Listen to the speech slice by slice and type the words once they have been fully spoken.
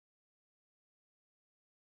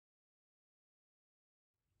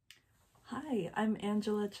Hi, I'm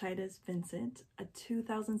Angela Chaidez Vincent, a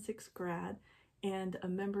 2006 grad and a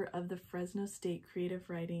member of the Fresno State Creative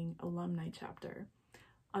Writing Alumni Chapter.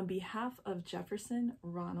 On behalf of Jefferson,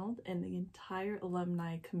 Ronald, and the entire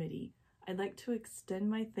alumni committee, I'd like to extend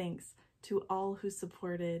my thanks to all who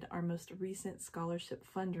supported our most recent scholarship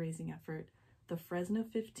fundraising effort, the Fresno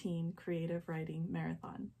 15 Creative Writing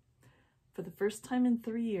Marathon. For the first time in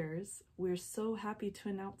 3 years, we're so happy to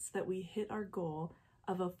announce that we hit our goal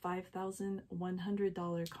of a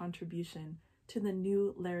 $5,100 contribution to the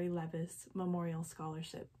new Larry Levis Memorial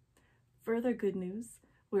Scholarship. Further good news,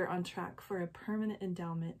 we're on track for a permanent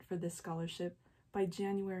endowment for this scholarship by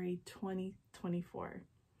January 2024.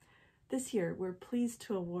 This year, we're pleased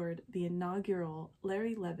to award the inaugural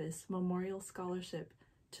Larry Levis Memorial Scholarship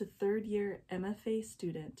to third-year MFA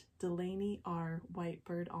student Delaney R.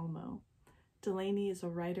 Whitebird Olmo. Delaney is a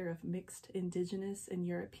writer of mixed Indigenous and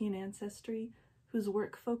European ancestry whose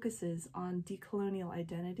work focuses on decolonial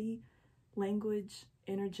identity, language,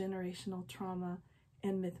 intergenerational trauma,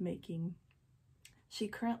 and myth-making. She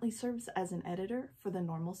currently serves as an editor for the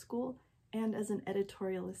Normal School and as an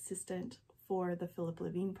editorial assistant for the Philip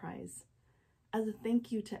Levine Prize. As a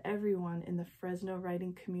thank you to everyone in the Fresno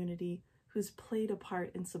writing community who's played a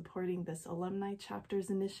part in supporting this alumni chapter's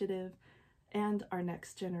initiative and our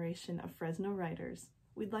next generation of Fresno writers,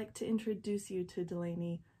 we'd like to introduce you to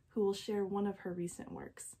Delaney, who will share one of her recent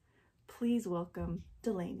works. Please welcome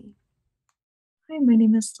Delaney. Hi, my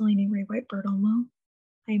name is Delaney Whitebird Olmo.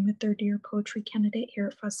 I am a third-year poetry candidate here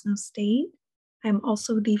at Fresno State. I am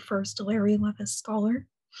also the first Larry Levis Scholar.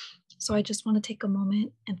 So I just want to take a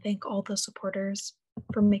moment and thank all the supporters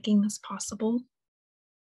for making this possible.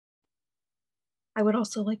 I would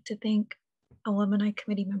also like to thank Alumni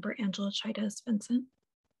Committee member Angela Chaidez Vincent.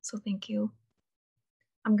 So thank you.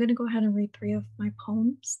 I'm going to go ahead and read 3 of my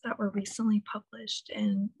poems that were recently published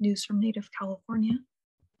in News from Native California.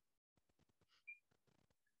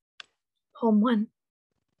 Poem 1,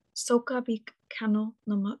 Soca-bic,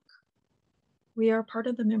 Cahno-nmuc. We are part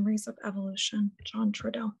of the memories of evolution, John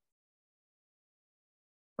Trudeau.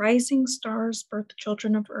 Rising stars birth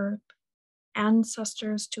children of earth,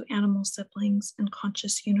 ancestors to animal siblings in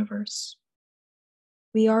conscious universe.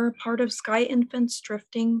 We are a part of sky infants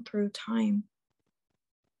drifting through time.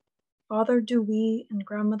 Father Dewey and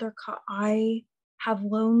Grandmother Ka'ai have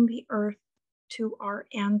loaned the earth to our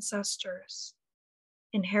ancestors,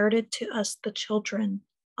 inherited to us the children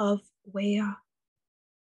of Wea,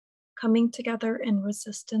 coming together in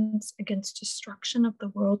resistance against destruction of the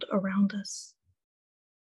world around us.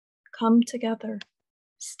 Come together,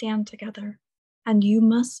 stand together, and you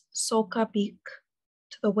must Soca-bic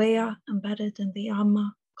to the Wea embedded in the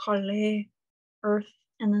Ama, Kale, earth,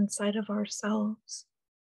 and inside of ourselves.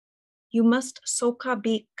 You must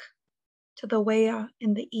Soca-bic to the Wea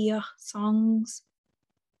in the Ia songs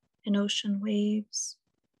and ocean waves.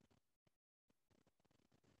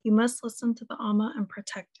 You must listen to the Ama and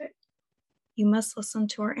protect it. You must listen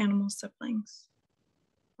to our animal siblings.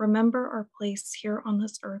 Remember our place here on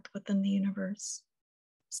this earth within the universe,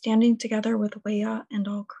 standing together with Wea and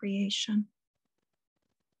all creation,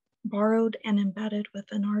 borrowed and embedded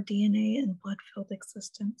within our DNA and blood-filled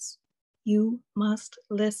existence. You must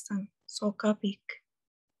listen, Soca-bic,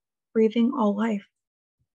 breathing all life,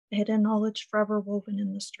 the hidden knowledge forever woven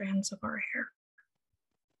in the strands of our hair.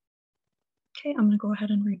 Okay, I'm going to go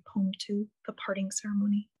ahead and read poem 2, The Parting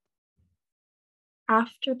Ceremony.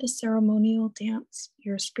 After the ceremonial dance,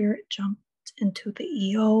 your spirit jumped into the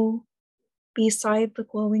EO beside the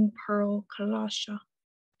glowing pearl Kalasha.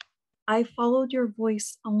 I followed your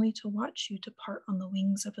voice only to watch you depart on the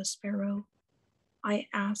wings of a sparrow. I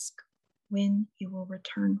ask when you will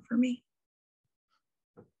return for me.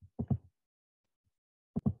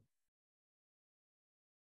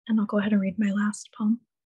 And I'll go ahead and read my last poem,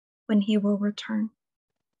 When He Will Return.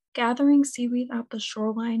 Gathering seaweed at the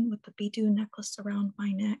shoreline with the beaded necklace around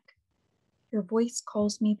my neck, your voice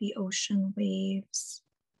calls me the ocean waves.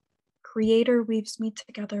 Creator weaves me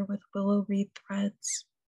together with willow reed threads.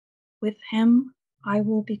 With him, I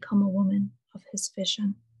will become a woman of his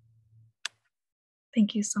vision.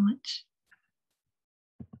 Thank you so much.